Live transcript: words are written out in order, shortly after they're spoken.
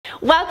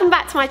Welcome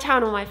back to my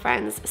channel, my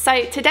friends.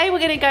 So today we're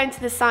going to go into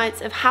the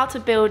science of how to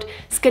build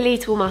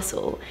skeletal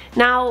muscle.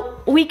 Now,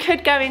 we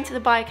could go into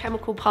the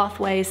biochemical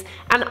pathways,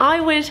 and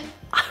I would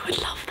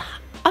love that.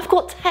 I've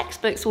got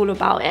textbooks all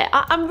about it.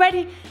 I'm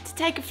ready to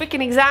take a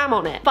freaking exam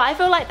on it. But I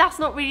feel like that's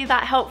not really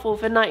that helpful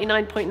for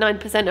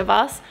 99.9% of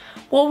us.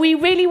 What we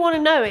really want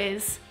to know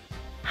is,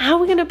 how are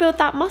we going to build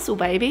that muscle,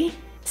 baby?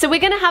 So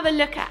we're going to have a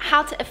look at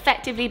how to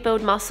effectively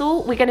build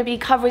muscle. We're going to be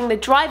covering the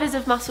drivers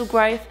of muscle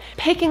growth,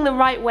 picking the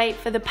right weight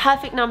for the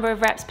perfect number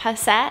of reps per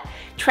set,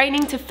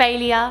 training to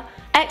failure,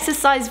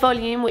 exercise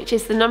volume, which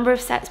is the number of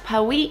sets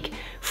per week,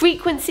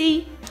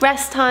 frequency,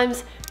 rest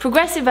times,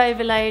 progressive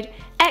overload,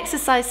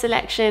 exercise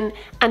selection,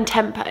 and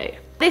tempo.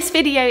 This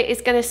video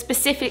is going to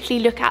specifically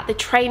look at the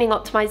training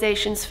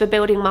optimizations for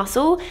building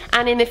muscle,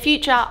 and in the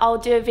future I'll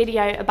do a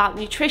video about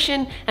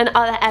nutrition and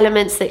other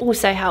elements that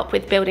also help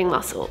with building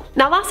muscle.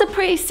 Now that's a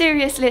pretty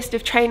serious list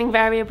of training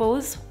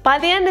variables. By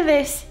the end of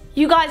this,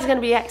 you guys are going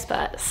to be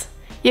experts.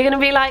 You're going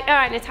to be like, all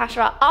right,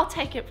 Natasha, I'll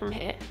take it from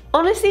here.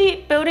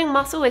 Honestly, building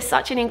muscle is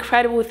such an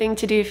incredible thing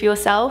to do for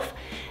yourself.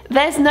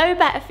 There's no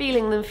better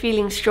feeling than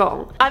feeling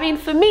strong. I mean,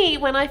 for me,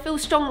 when I feel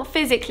strong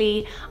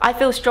physically, I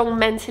feel strong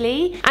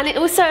mentally, and it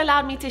also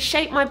allowed me to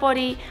shape my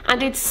body and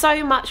did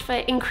so much for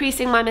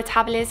increasing my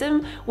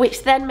metabolism,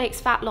 which then makes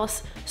fat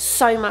loss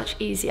so much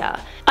easier.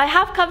 I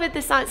have covered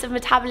the science of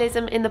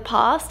metabolism in the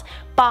past,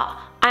 but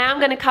I am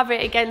going to cover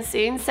it again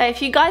soon. So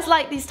if you guys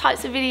like these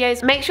types of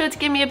videos, make sure to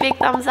give me a big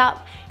thumbs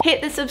up,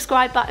 hit the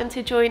subscribe button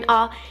to join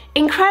our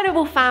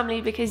incredible family,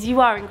 because you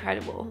are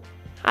incredible.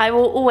 I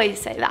will always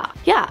say that.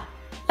 Yeah.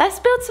 Let's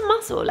build some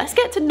muscle. Let's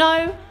get to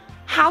know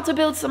how to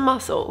build some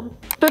muscle.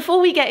 Before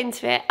we get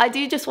into it, I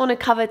do just want to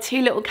cover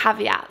two little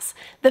caveats.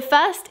 The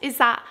first is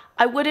that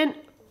I wouldn't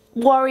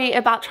worry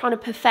about trying to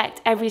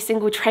perfect every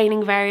single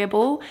training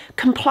variable.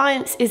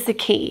 Compliance is the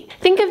key.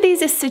 Think of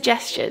these as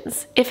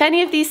suggestions. If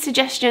any of these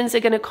suggestions are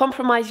going to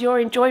compromise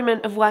your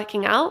enjoyment of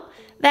working out,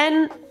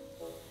 then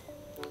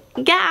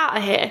get out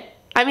of here.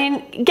 I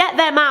mean, get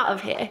them out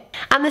of here.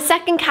 And the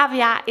second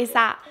caveat is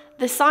that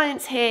the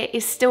science here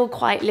is still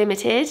quite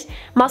limited.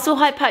 Muscle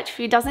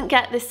hypertrophy doesn't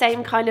get the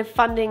same kind of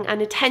funding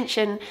and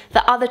attention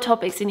that other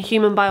topics in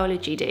human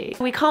biology do.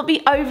 We can't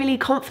be overly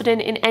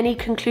confident in any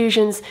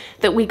conclusions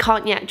that we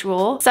can't yet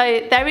draw.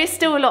 So there is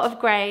still a lot of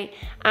grey,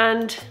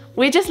 and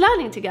we're just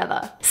learning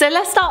together. So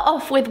let's start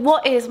off with,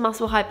 what is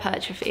muscle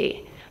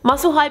hypertrophy?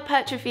 Muscle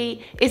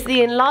hypertrophy is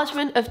the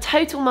enlargement of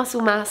total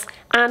muscle mass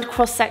and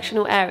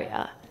cross-sectional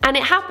area. And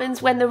it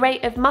happens when the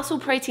rate of muscle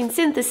protein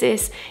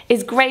synthesis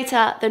is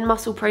greater than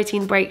muscle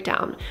protein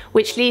breakdown,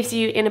 which leaves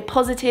you in a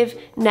positive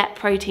net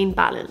protein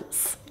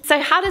balance.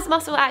 So how does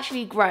muscle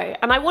actually grow?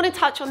 And I want to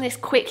touch on this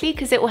quickly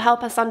because it will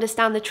help us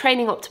understand the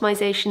training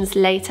optimizations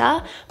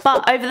later.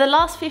 But over the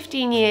last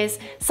 15 years,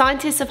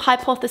 scientists have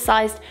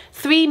hypothesized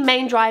three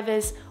main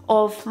drivers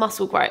of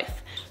muscle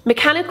growth: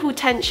 mechanical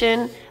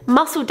tension,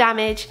 muscle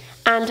damage,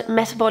 and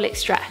metabolic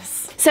stress.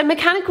 So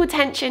mechanical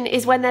tension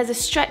is when there's a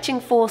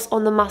stretching force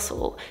on the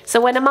muscle. So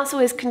when a muscle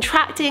is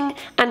contracting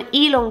and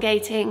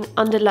elongating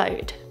under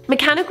load.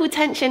 Mechanical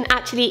tension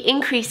actually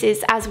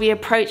increases as we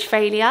approach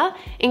failure,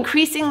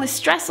 increasing the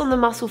stress on the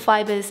muscle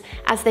fibers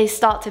as they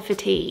start to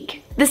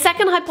fatigue. The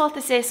second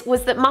hypothesis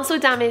was that muscle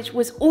damage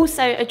was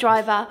also a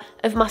driver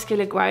of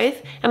muscular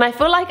growth, and I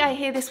feel like I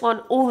hear this one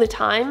all the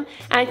time,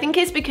 and I think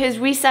it's because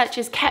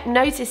researchers kept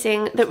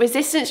noticing that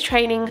resistance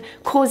training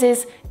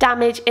causes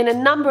damage in a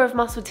number of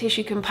muscle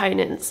tissue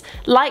components,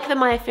 like the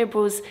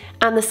myofibrils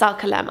and the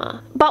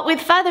sarcolemma. But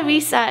with further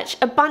research,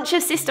 a bunch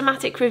of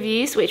systematic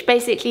reviews, which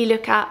basically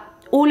look at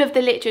all of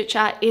the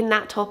literature in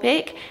that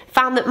topic,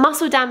 found that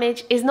muscle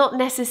damage is not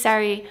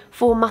necessary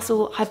for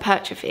muscle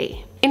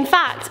hypertrophy. In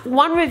fact,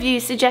 one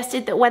review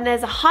suggested that when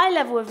there's a high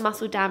level of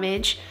muscle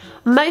damage,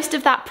 most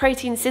of that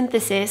protein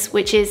synthesis,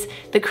 which is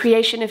the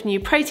creation of new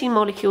protein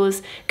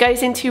molecules,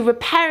 goes into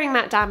repairing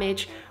that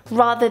damage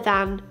rather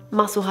than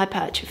muscle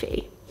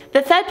hypertrophy.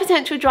 The third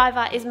potential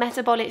driver is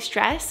metabolic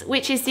stress,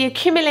 which is the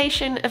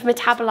accumulation of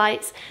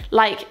metabolites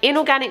like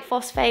inorganic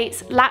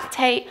phosphates,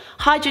 lactate,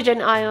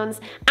 hydrogen ions,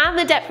 and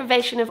the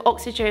deprivation of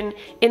oxygen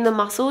in the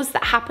muscles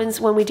that happens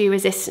when we do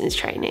resistance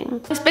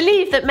training. It's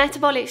believed that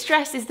metabolic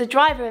stress is the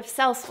driver of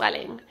cell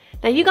swelling.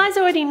 Now, you guys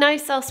already know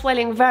cell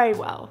swelling very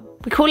well.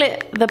 We call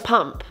it the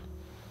pump.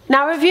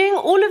 Now, reviewing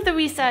all of the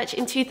research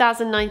in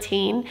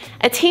 2019,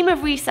 a team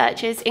of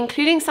researchers,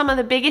 including some of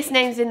the biggest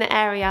names in the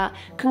area,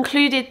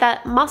 concluded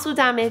that muscle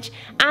damage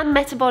and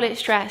metabolic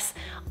stress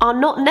are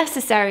not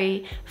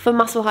necessary for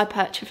muscle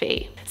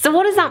hypertrophy. So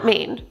what does that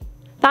mean?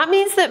 That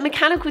means that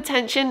mechanical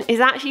tension is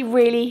actually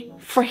really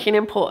freaking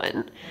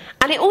important.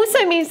 And it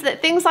also means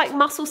that things like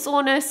muscle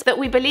soreness that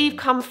we believe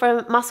come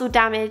from muscle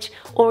damage,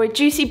 or a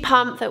juicy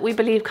pump that we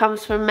believe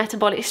comes from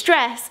metabolic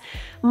stress,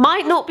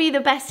 might not be the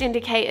best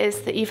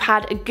indicators that you've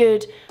had a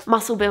good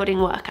muscle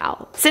building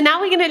workout. So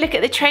now we're going to look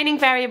at the training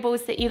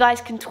variables that you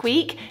guys can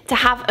tweak to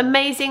have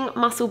amazing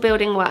muscle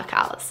building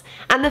workouts.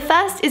 And the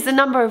first is the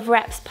number of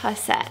reps per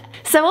set.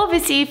 So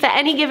obviously for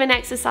any given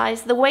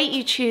exercise, the weight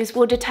you choose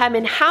will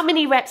determine how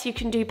many reps you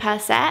can do per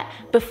set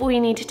before you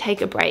need to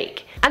take a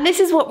break. And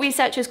this is what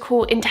researchers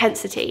call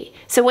intensity.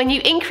 So when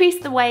you increase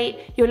the weight,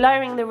 you're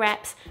lowering the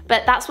reps,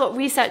 but that's what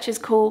researchers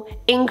call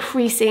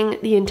increasing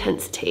the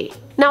intensity.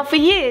 Now for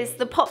years,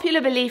 the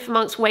popular belief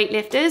amongst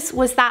weightlifters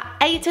was that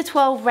 8 to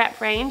 12 rep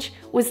range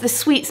was the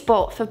sweet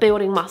spot for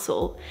building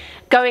muscle.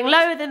 Going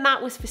lower than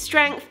that was for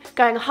strength,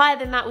 going higher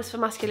than that was for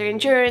muscular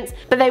endurance,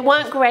 but they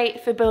weren't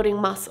great for building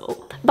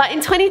muscle. But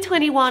in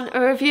 2021,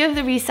 a review of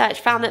the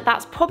research found that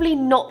that's probably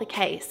not the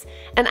case.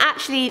 And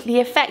actually, the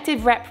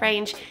effective rep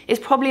range is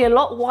probably a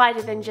lot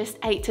wider than just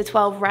 8 to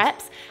 12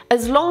 reps,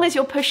 as long as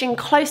you're pushing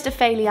close to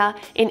failure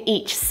in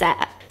each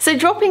set. So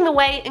dropping the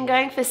weight and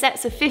going for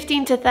sets of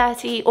 15 to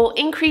 30, or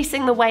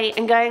increasing the weight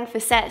and going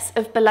for sets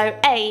of below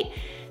 8,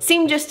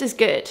 seem just as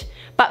good.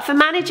 But for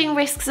managing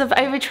risks of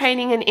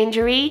overtraining and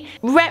injury,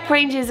 rep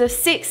ranges of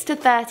 6 to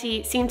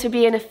 30 seem to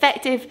be an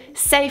effective,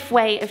 safe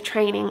way of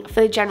training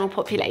for the general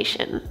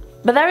population.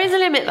 But there is a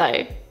limit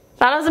though.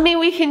 That doesn't mean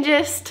we can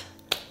just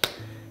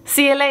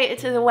see you later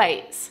to the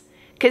weights.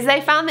 Because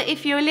they found that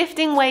if you're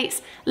lifting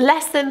weights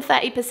less than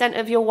 30%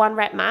 of your 1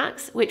 rep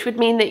max, which would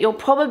mean that you're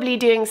probably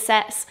doing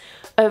sets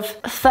of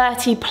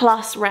 30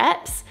 plus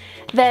reps,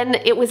 then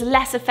it was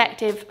less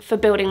effective for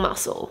building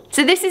muscle.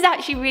 So this is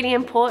actually really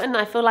important.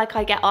 I feel like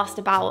I get asked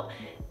about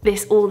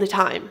this all the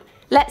time.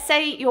 Let's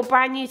say you're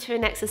brand new to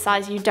an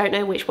exercise, you don't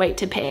know which weight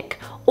to pick.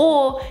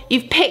 Or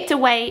you've picked a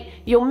weight,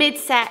 you're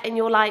mid-set and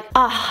you're like,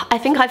 I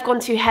think I've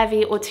gone too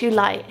heavy or too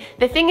light.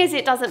 The thing is,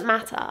 it doesn't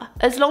matter.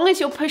 As long as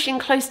you're pushing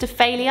close to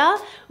failure,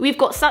 we've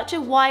got such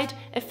a wide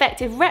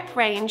effective rep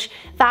range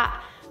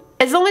that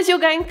as long as you're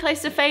going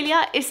close to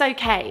failure, it's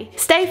okay.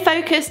 Stay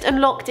focused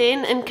and locked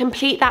in and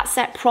complete that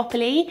set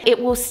properly. It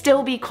will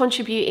still be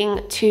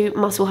contributing to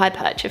muscle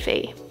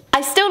hypertrophy.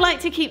 I still like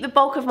to keep the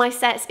bulk of my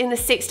sets in the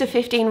 6 to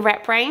 15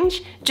 rep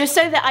range, just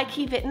so that I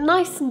keep it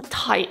nice and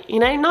tight, you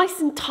know, nice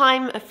and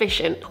time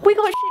efficient. We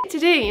got shit to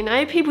do, you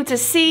know, people to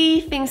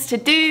see, things to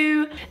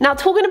do. Now,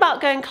 talking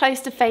about going close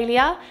to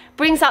failure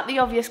brings up the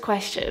obvious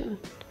question.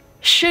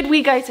 Should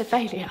we go to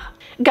failure?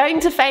 Going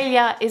to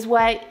failure is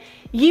where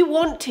you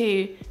want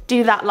to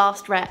do that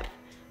last rep,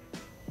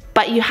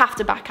 but you have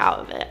to back out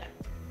of it.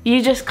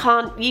 You just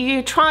can't,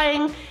 you're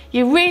trying,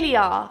 you really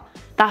are,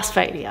 that's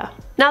failure.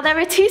 Now there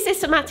are 2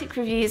 systematic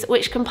reviews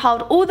which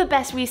compiled all the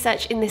best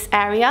research in this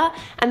area,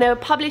 and they were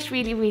published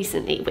really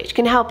recently, which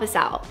can help us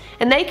out.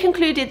 And they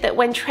concluded that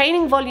when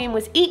training volume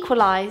was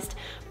equalized,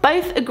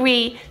 both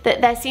agree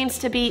that there seems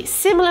to be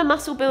similar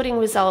muscle building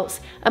results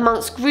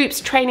amongst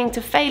groups training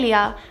to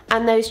failure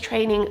and those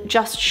training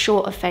just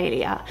short of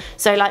failure.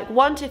 So like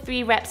 1 to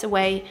 3 reps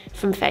away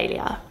from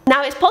failure.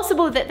 Now it's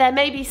possible that there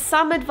may be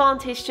some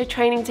advantage to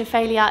training to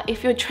failure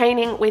if you're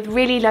training with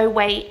really low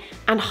weight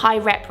and high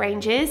rep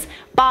ranges,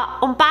 but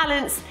on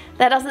balance,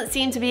 there doesn't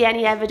seem to be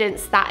any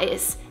evidence that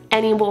is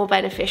any more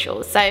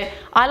beneficial. So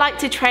I like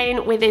to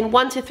train within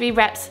 1 to 3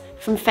 reps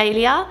from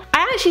failure.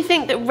 I actually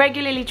think that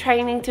regularly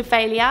training to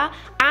failure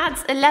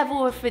adds a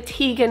level of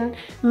fatigue and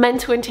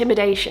mental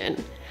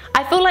intimidation.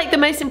 I feel like the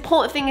most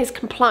important thing is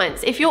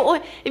compliance. If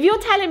you're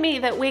telling me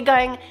that we're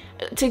going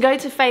to go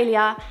to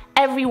failure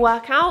every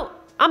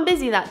workout, I'm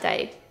busy that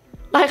day.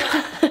 Like,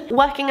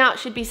 working out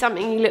should be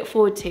something you look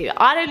forward to.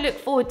 I don't look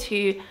forward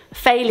to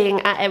failing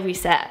at every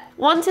set.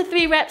 1 to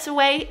 3 reps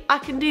away, I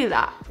can do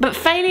that. But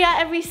failure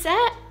every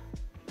set?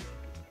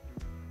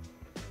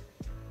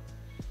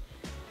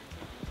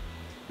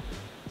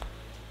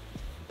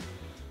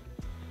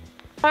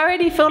 I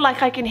already feel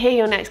like I can hear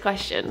your next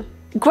question.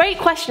 Great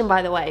question,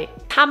 by the way.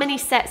 How many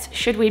sets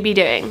should we be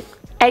doing?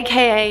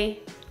 AKA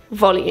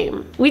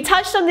volume. We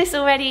touched on this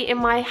already in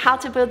my How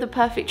to Build the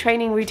Perfect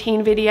Training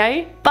Routine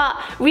video, but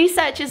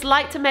researchers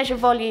like to measure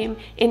volume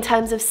in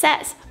terms of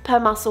sets per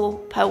muscle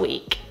per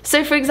week.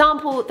 So for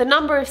example, the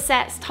number of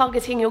sets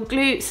targeting your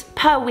glutes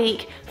per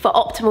week for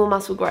optimal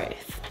muscle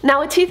growth.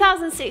 Now, a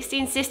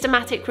 2016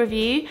 systematic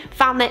review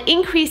found that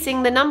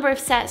increasing the number of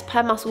sets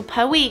per muscle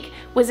per week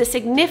was a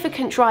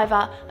significant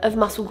driver of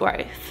muscle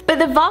growth. But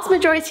the vast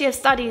majority of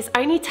studies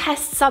only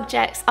test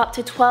subjects up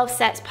to 12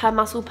 sets per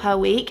muscle per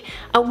week,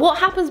 and what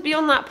happens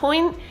beyond that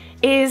point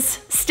is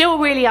still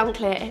really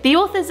unclear. The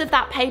authors of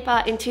that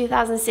paper in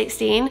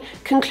 2016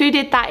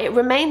 concluded that it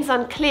remains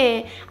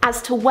unclear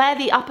as to where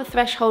the upper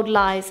threshold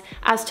lies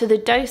as to the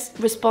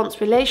dose-response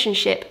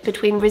relationship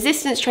between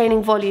resistance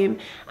training volume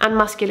and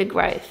muscular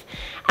growth.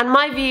 And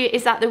my view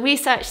is that the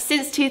research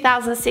since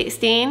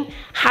 2016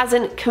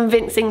 hasn't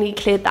convincingly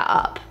cleared that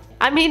up.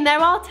 I mean, there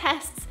are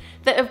tests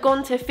that have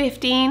gone to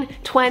 15,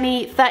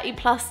 20, 30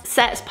 plus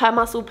sets per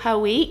muscle per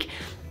week,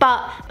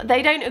 but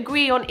they don't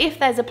agree on if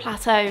there's a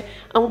plateau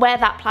and where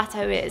that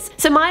plateau is.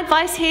 So my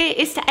advice here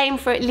is to aim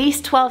for at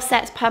least 12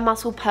 sets per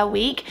muscle per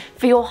week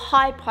for your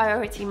high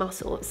priority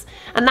muscles.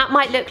 And that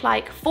might look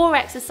like 4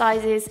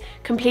 exercises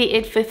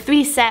completed for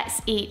 3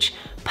 sets each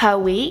per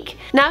week.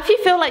 Now, if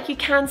you feel like you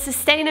can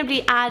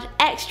sustainably add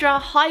extra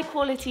high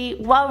quality,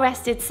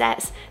 well-rested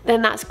sets,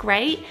 then that's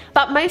great.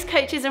 But most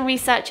coaches and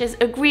researchers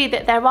agree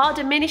that there are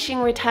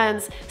diminishing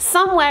returns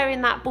somewhere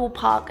in that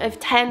ballpark of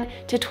 10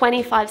 to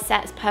 25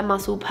 sets per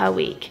muscle per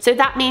week. So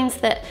that means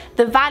that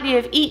the value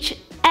of each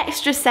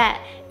extra set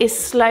is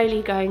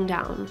slowly going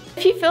down.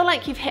 If you feel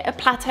like you've hit a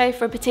plateau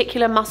for a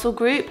particular muscle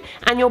group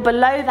and you're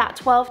below that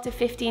 12 to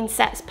 15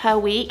 sets per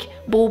week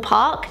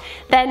ballpark,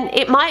 then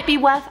it might be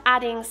worth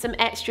adding some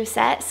extra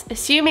sets,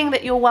 assuming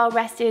that you're well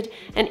rested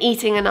and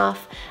eating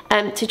enough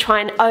to try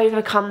and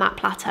overcome that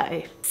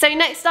plateau. So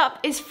next up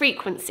is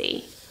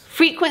frequency.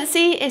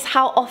 Frequency is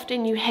how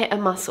often you hit a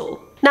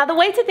muscle. Now, the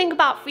way to think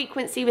about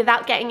frequency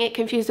without getting it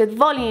confused with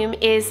volume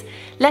is,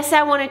 let's say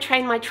I want to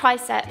train my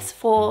triceps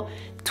for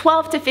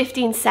 12 to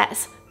 15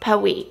 sets per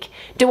week.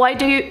 Do I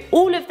do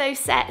all of those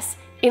sets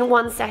in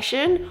one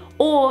session,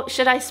 or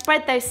should I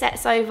spread those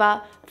sets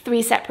over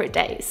 3 separate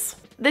days?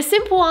 The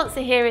simple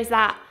answer here is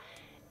that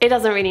it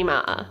doesn't really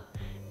matter.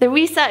 The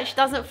research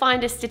doesn't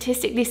find a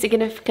statistically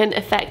significant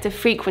effect of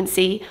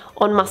frequency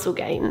on muscle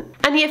gain.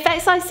 And the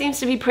effect size seems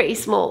to be pretty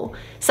small.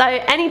 So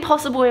any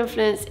possible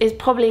influence is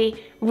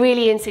probably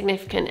really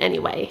insignificant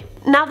anyway.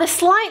 Now, the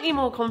slightly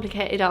more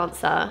complicated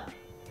answer,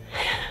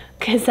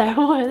 because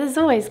there's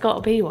always got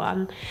to be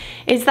one,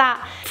 is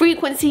that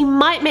frequency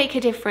might make a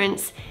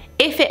difference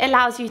if it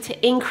allows you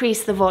to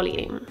increase the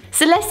volume.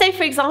 So let's say,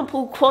 for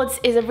example, quads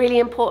is a really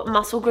important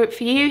muscle group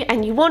for you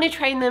and you want to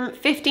train them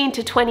 15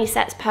 to 20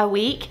 sets per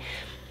week.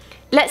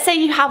 Let's say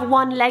you have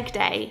one leg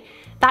day.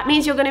 That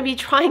means you're going to be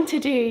trying to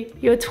do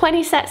your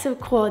 20 sets of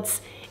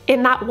quads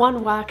in that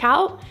one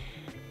workout.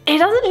 It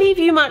doesn't leave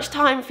you much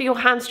time for your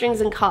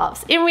hamstrings and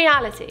calves, in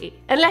reality,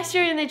 unless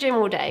you're in the gym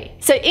all day.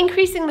 So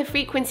increasing the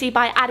frequency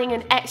by adding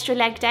an extra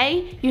leg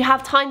day, you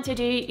have time to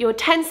do your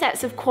 10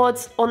 sets of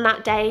quads on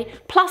that day,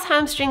 plus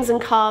hamstrings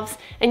and calves,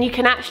 and you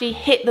can actually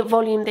hit the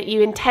volume that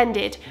you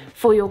intended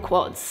for your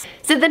quads.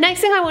 So the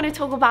next thing I want to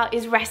talk about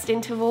is rest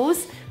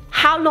intervals.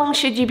 How long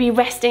should you be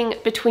resting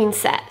between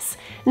sets?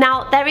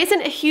 Now, there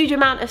isn't a huge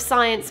amount of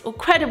science or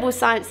credible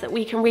science that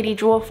we can really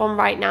draw from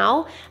right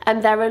now,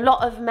 and there are a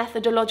lot of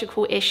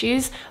methodological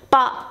issues,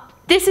 but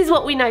this is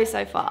what we know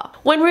so far.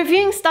 When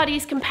reviewing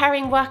studies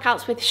comparing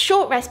workouts with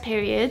short rest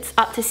periods,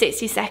 up to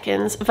 60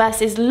 seconds,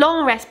 versus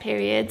long rest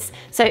periods,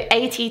 so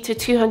 80 to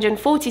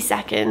 240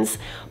 seconds,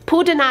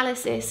 pooled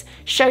analysis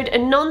showed a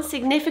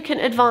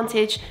non-significant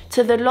advantage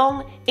to the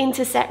long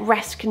interset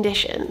rest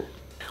condition.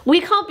 We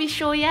can't be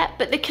sure yet,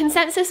 but the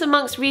consensus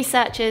amongst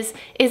researchers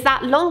is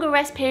that longer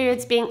rest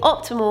periods being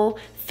optimal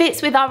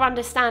fits with our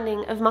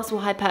understanding of muscle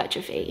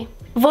hypertrophy.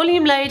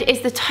 Volume load is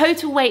the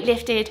total weight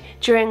lifted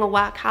during a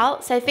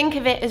workout, so think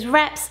of it as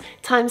reps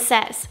times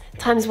sets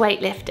times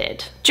weight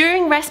lifted.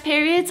 During rest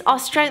periods, our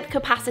strength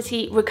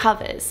capacity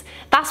recovers.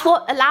 That's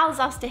what allows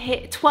us to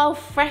hit 12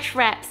 fresh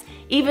reps,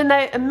 even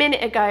though a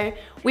minute ago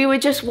we were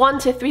just 1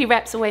 to 3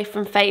 reps away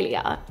from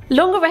failure.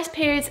 Longer rest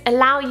periods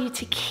allow you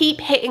to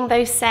keep hitting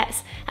those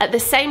sets at the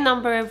same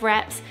number of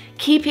reps,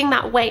 keeping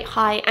that weight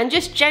high, and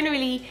just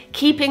generally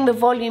keeping the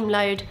volume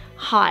load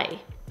high.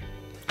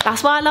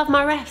 That's why I love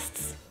my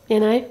rests, you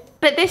know?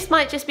 But this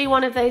might just be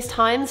one of those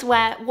times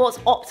where what's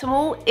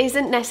optimal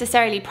isn't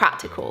necessarily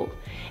practical.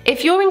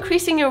 If you're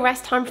increasing your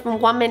rest time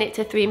from 1 minute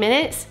to 3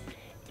 minutes,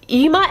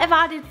 you might have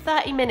added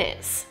 30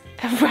 minutes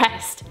of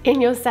rest in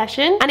your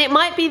session, and it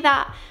might be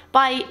that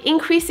by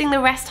increasing the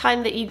rest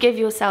time that you give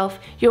yourself,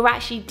 you're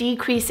actually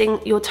decreasing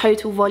your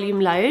total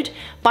volume load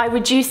by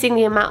reducing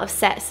the amount of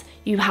sets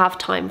you have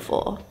time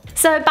for.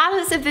 So a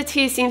balance of the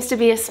two seems to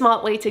be a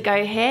smart way to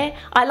go here.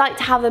 I like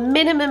to have a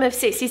minimum of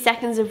 60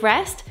 seconds of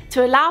rest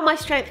to allow my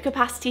strength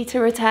capacity to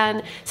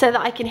return so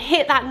that I can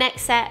hit that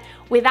next set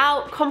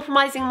without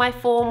compromising my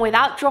form,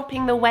 without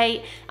dropping the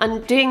weight,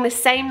 and doing the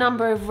same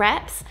number of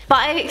reps. But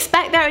I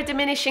expect there are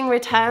diminishing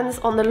returns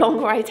on the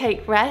longer I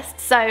take rest,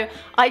 so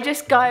I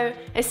just go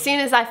as soon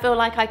as I feel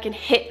like I can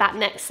hit that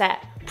next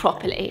set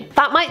properly.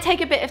 That might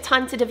take a bit of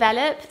time to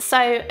develop,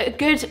 so a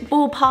good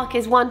ballpark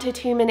is 1 to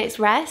 2 minutes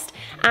rest,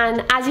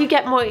 and as you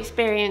get more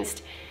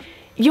experienced,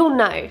 you'll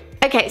know.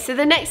 Okay, so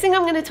the next thing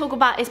I'm going to talk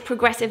about is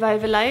progressive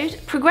overload.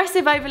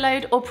 Progressive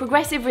overload or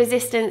progressive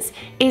resistance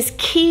is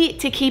key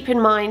to keep in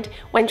mind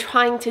when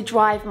trying to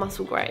drive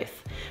muscle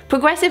growth.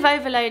 Progressive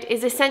overload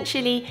is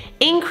essentially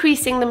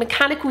increasing the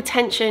mechanical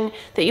tension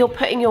that you're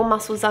putting your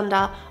muscles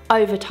under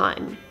over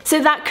time. So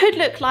that could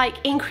look like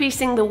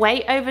increasing the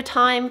weight over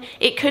time,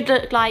 it could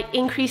look like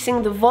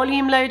increasing the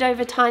volume load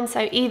over time,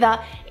 so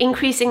either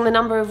increasing the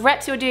number of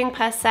reps you're doing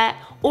per set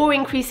or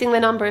increasing the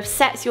number of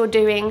sets you're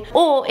doing,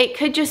 or it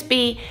could just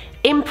be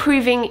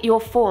improving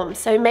your form,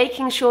 so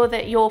making sure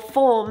that your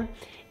form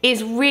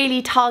is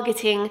really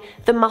targeting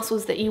the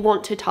muscles that you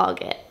want to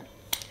target.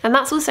 And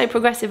that's also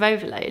progressive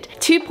overload.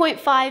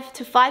 2.5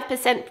 to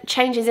 5%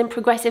 changes in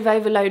progressive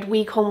overload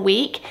week on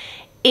week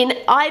in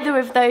either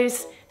of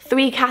those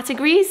 3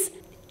 categories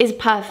is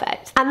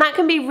perfect. And that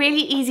can be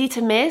really easy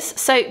to miss,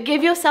 so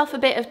give yourself a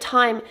bit of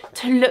time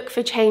to look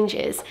for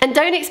changes. And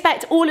don't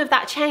expect all of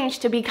that change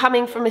to be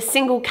coming from a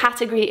single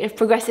category of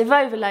progressive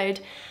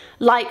overload,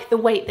 like the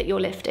weight that you're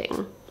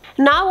lifting.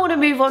 Now I want to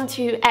move on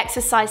to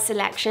exercise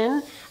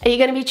selection. Are you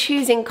going to be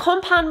choosing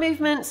compound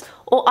movements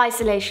or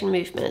isolation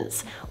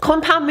movements?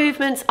 Compound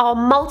movements are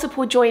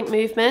multiple joint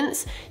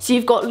movements, so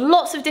you've got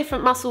lots of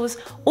different muscles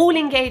all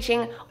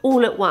engaging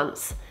all at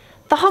once.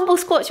 The humble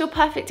squat's your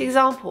perfect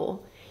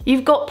example.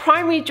 You've got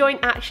primary joint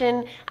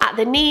action at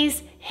the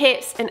knees,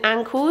 hips and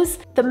ankles,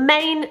 the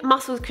main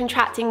muscles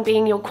contracting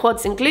being your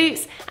quads and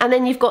glutes, and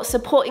then you've got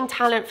supporting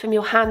talent from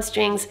your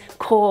hamstrings,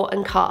 core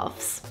and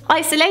calves.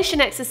 Isolation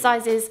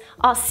exercises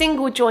are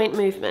single joint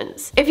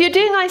movements. If you're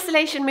doing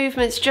isolation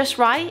movements just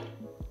right,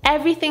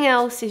 everything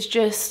else is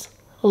just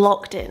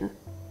locked in.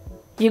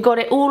 You got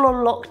it all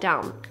on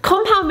lockdown.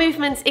 Compound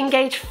movements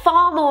engage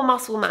far more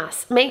muscle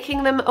mass,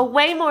 making them a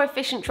way more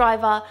efficient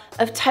driver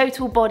of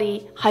total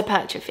body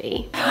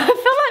hypertrophy. I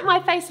feel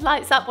like my face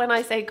lights up when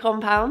I say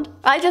compound.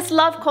 I just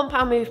love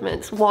compound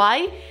movements.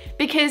 Why?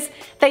 Because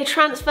they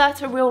transfer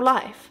to real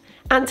life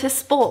and to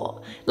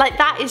sport. Like,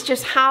 that is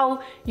just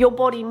how your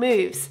body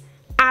moves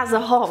as a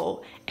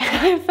whole.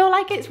 I feel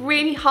like it's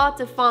really hard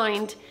to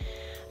find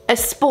a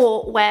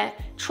sport where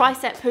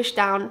tricep push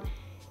down,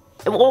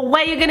 or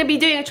where you're going to be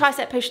doing a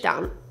tricep push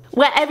down,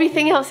 where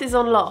everything else is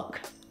on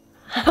lock.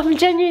 I'm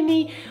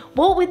genuinely,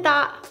 what with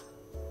that?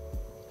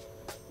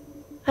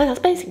 Oh, that's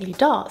basically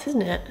darts,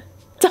 isn't it?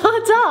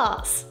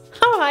 Darts!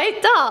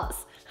 Alright,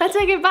 darts. I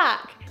take it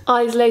back.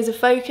 Eyes laser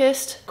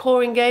focused,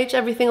 core engaged,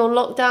 everything on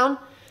lockdown.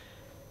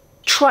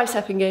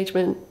 Tricep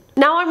engagement.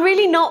 Now, I'm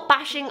really not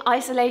bashing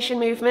isolation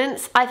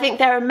movements. I think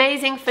they're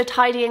amazing for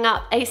tidying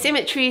up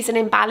asymmetries and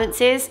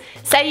imbalances.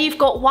 Say you've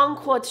got one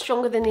quad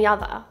stronger than the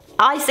other.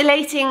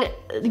 Isolating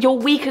your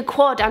weaker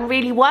quad and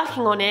really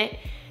working on it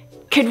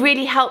could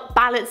really help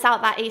balance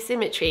out that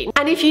asymmetry.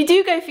 And if you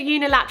do go for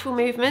unilateral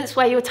movements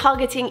where you're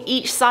targeting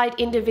each side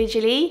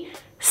individually,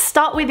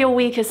 start with your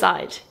weaker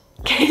side.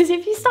 Because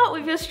if you start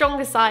with your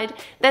stronger side,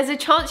 there's a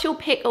chance you'll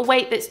pick a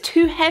weight that's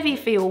too heavy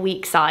for your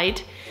weak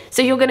side.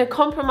 So you're going to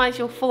compromise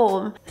your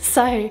form.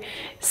 So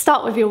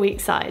start with your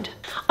weak side.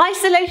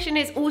 Isolation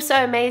is also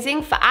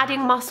amazing for adding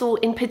muscle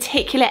in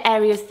particular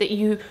areas that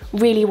you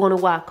really want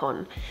to work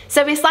on.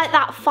 So it's like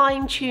that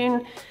fine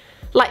tune,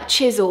 like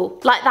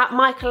chisel, like that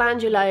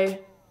Michelangelo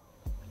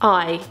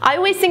eye. I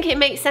always think it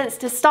makes sense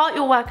to start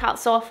your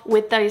workouts off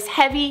with those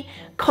heavy,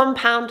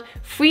 compound,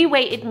 free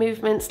weighted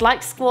movements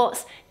like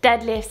squats,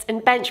 deadlifts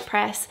and bench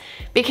press,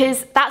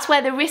 because that's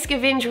where the risk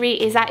of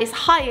injury is at its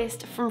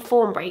highest from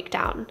form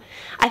breakdown.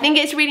 I think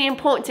it's really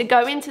important to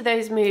go into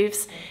those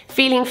moves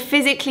feeling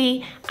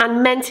physically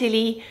and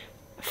mentally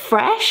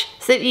fresh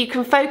so that you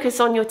can focus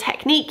on your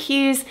technique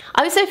cues.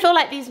 I also feel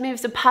like these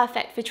moves are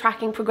perfect for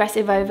tracking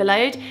progressive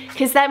overload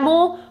because they're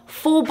more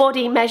full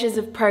body measures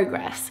of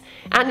progress,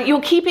 and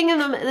you're keeping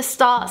them at the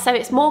start so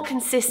it's more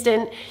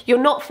consistent. You're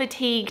not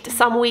fatigued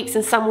some weeks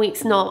and some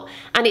weeks not,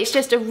 and it's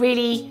just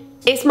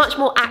it's much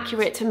more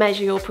accurate to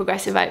measure your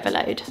progressive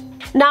overload.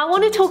 Now I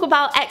want to talk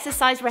about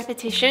exercise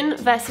repetition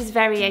versus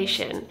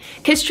variation,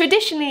 because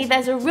traditionally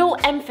there's a real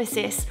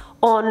emphasis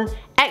on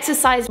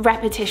exercise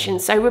repetition,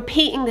 so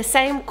repeating the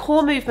same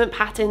core movement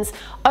patterns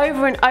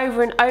over and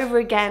over and over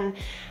again.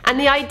 And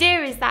the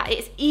idea is that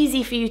it's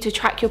easy for you to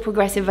track your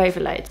progressive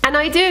overload. And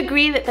I do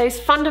agree that those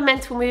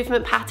fundamental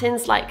movement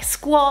patterns like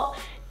squat,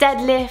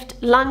 deadlift,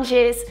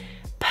 lunges,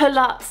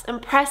 pull-ups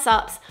and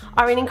press-ups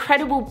are an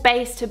incredible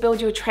base to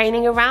build your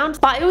training around.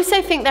 But I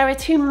also think there are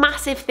two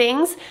massive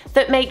things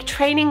that make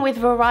training with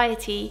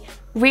variety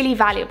really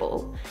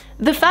valuable.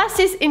 The first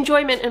is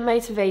enjoyment and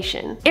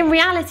motivation. In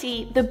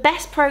reality, the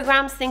best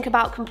programs think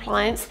about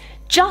compliance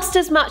just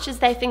as much as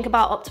they think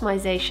about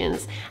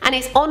optimizations, and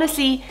it's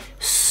honestly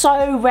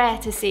so rare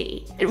to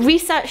see.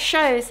 Research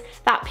shows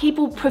that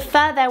people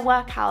prefer their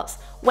workouts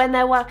when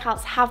their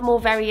workouts have more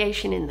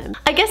variation in them.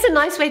 I guess a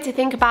nice way to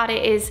think about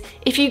it is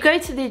if you go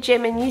to the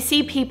gym and you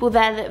see people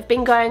there that have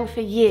been going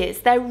for years,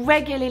 they're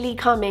regularly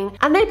coming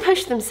and they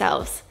push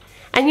themselves.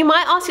 And you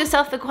might ask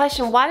yourself the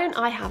question, why don't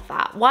I have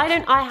that? Why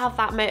don't I have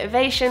that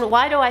motivation?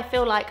 Why do I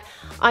feel like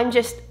I'm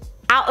just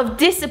out of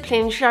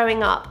discipline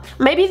showing up?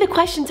 Maybe the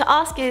question to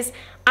ask is,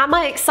 am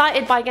I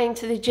excited by going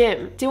to the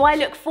gym? Do I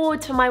look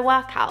forward to my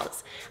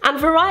workouts? And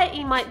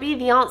variety might be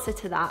the answer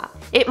to that.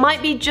 It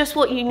might be just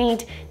what you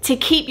need to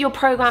keep your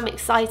program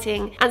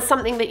exciting and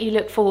something that you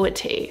look forward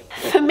to.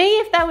 For me,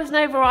 if there was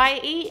no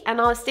variety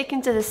and I was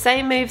sticking to the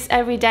same moves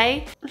every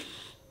day,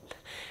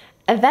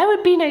 there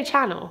would be no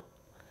channel.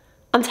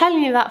 I'm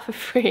telling you that for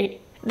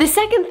free. The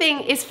second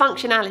thing is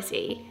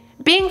functionality.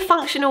 Being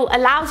functional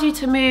allows you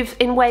to move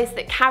in ways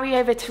that carry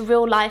over to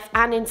real life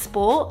and in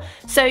sport.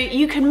 So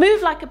you can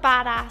move like a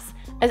badass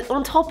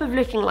on top of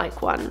looking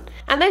like one.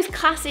 And those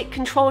classic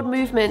controlled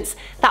movements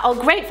that are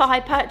great for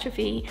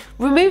hypertrophy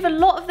remove a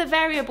lot of the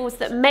variables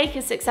that make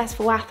a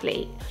successful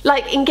athlete,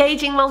 like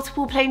engaging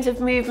multiple planes of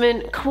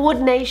movement,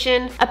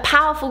 coordination, a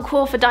powerful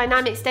core for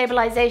dynamic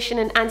stabilization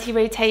and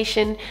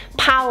anti-rotation,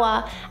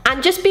 power,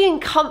 and just being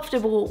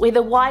comfortable with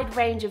a wide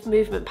range of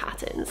movement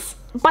patterns.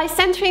 By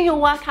centering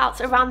your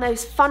workouts around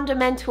those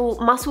fundamental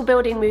muscle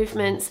building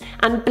movements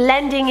and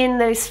blending in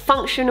those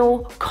functional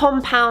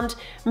compound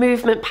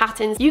movement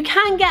patterns, you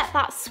can get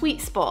that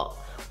sweet spot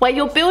where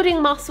you're building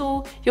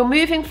muscle, you're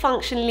moving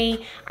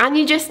functionally, and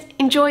you just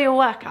enjoy your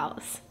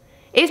workouts.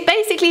 It's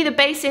basically the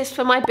basis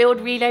for my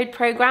Build Reload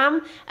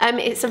program.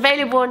 It's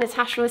available on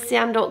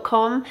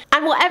natachalocean.com.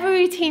 And whatever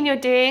routine you're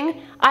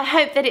doing, I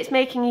hope that it's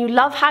making you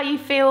love how you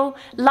feel,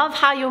 love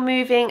how you're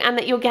moving, and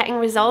that you're getting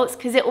results,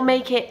 because it will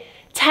make it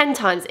 10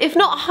 times, if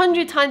not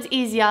 100 times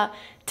easier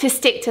to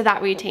stick to that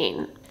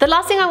routine. The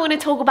last thing I want to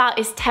talk about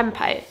is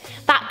tempo.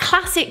 That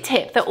classic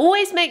tip that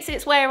always makes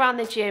its way around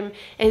the gym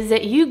is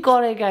that you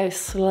gotta go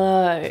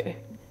slow.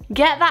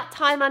 Get that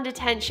time under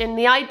tension.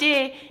 The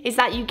idea is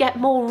that you get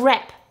more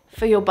rep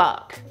for your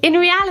buck. In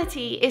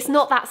reality, it's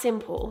not that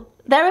simple.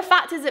 There are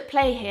factors at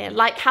play here,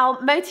 like how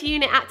motor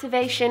unit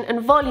activation and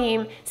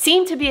volume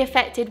seem to be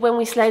affected when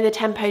we slow the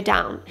tempo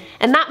down.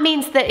 And that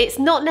means that it's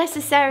not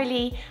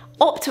necessarily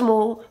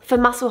optimal for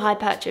muscle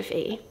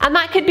hypertrophy. And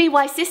that could be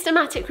why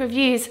systematic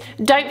reviews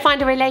don't find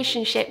a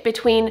relationship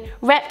between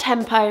rep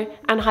tempo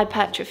and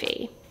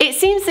hypertrophy. It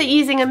seems that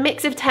using a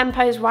mix of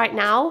tempos right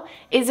now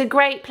is a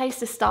great place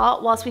to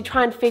start whilst we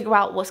try and figure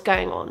out what's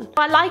going on.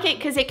 I like it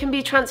because it can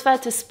be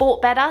transferred to sport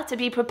better, to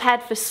be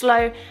prepared for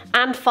slow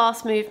and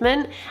fast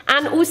movement,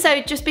 and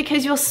also just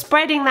because you're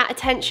spreading that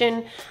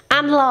attention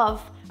and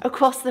love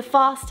across the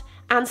fast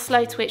and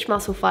slow twitch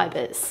muscle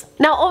fibers.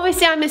 Now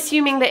obviously I'm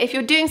assuming that if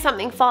you're doing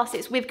something fast,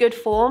 it's with good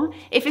form.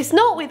 If it's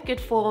not with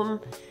good form,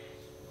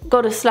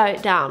 gotta slow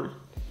it down.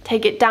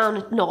 Take it down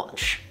a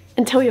notch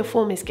until your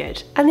form is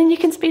good, and then you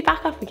can speed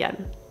back up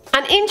again.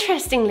 And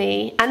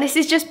interestingly, and this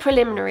is just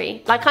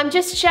preliminary, like I'm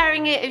just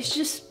sharing it, it's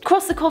just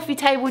across the coffee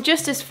table,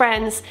 just as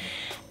friends,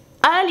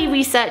 early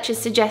research has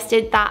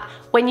suggested that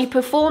when you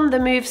perform the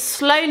move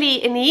slowly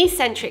in the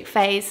eccentric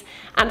phase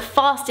and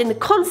fast in the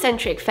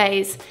concentric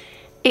phase,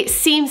 it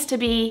seems to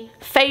be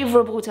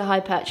favourable to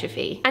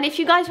hypertrophy. And if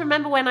you guys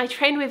remember when I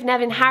trained with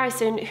Nevin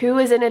Harrison, who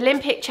was an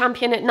Olympic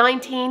champion at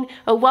 19,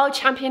 a world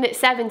champion at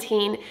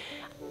 17,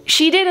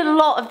 she did a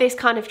lot of this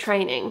kind of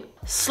training.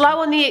 Slow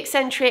on the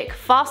eccentric,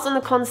 fast on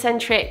the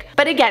concentric.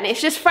 But again, it's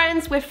just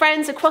friends, we're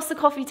friends across the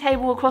coffee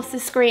table, across the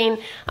screen.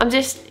 I'm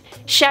just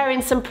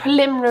sharing some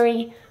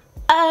preliminary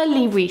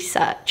early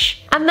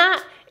research. And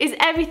that is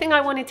everything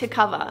I wanted to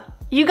cover.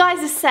 You guys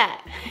are set.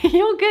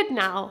 You're good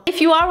now.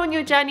 If you are on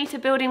your journey to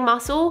building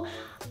muscle,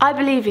 I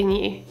believe in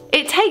you.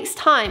 It takes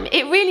time.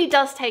 It really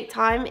does take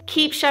time.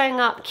 Keep showing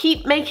up.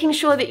 Keep making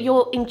sure that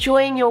you're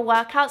enjoying your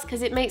workouts,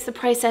 because it makes the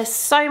process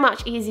so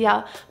much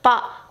easier.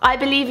 But I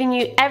believe in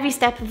you every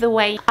step of the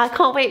way. I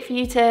can't wait for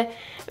you to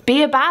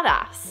be a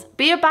badass.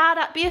 Be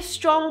a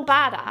strong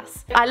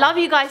badass. I love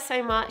you guys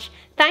so much.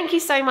 Thank you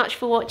so much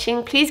for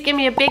watching. Please give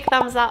me a big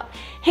thumbs up.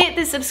 Hit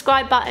the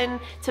subscribe button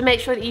to make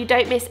sure that you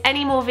don't miss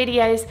any more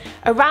videos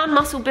around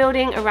muscle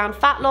building, around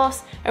fat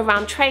loss,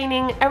 around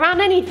training,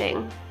 around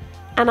anything.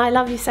 And I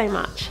love you so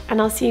much.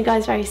 And I'll see you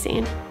guys very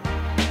soon.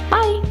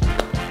 Bye.